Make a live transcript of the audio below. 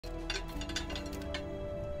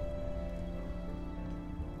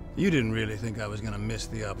You didn't really think I was gonna miss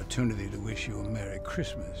the opportunity to wish you a Merry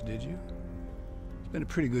Christmas, did you? It's been a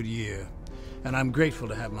pretty good year, and I'm grateful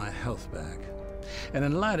to have my health back. And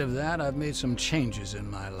in light of that, I've made some changes in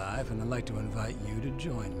my life, and I'd like to invite you to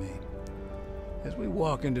join me. As we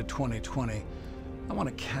walk into 2020, I want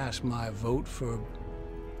to cast my vote for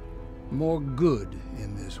more good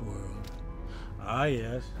in this world. Ah,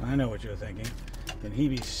 yes, I know what you're thinking. Can he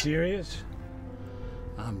be serious?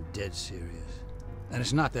 I'm dead serious. And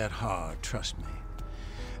it's not that hard, trust me.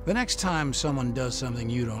 The next time someone does something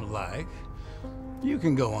you don't like, you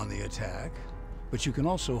can go on the attack, but you can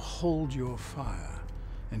also hold your fire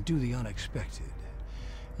and do the unexpected.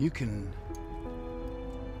 You can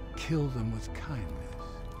kill them with kindness.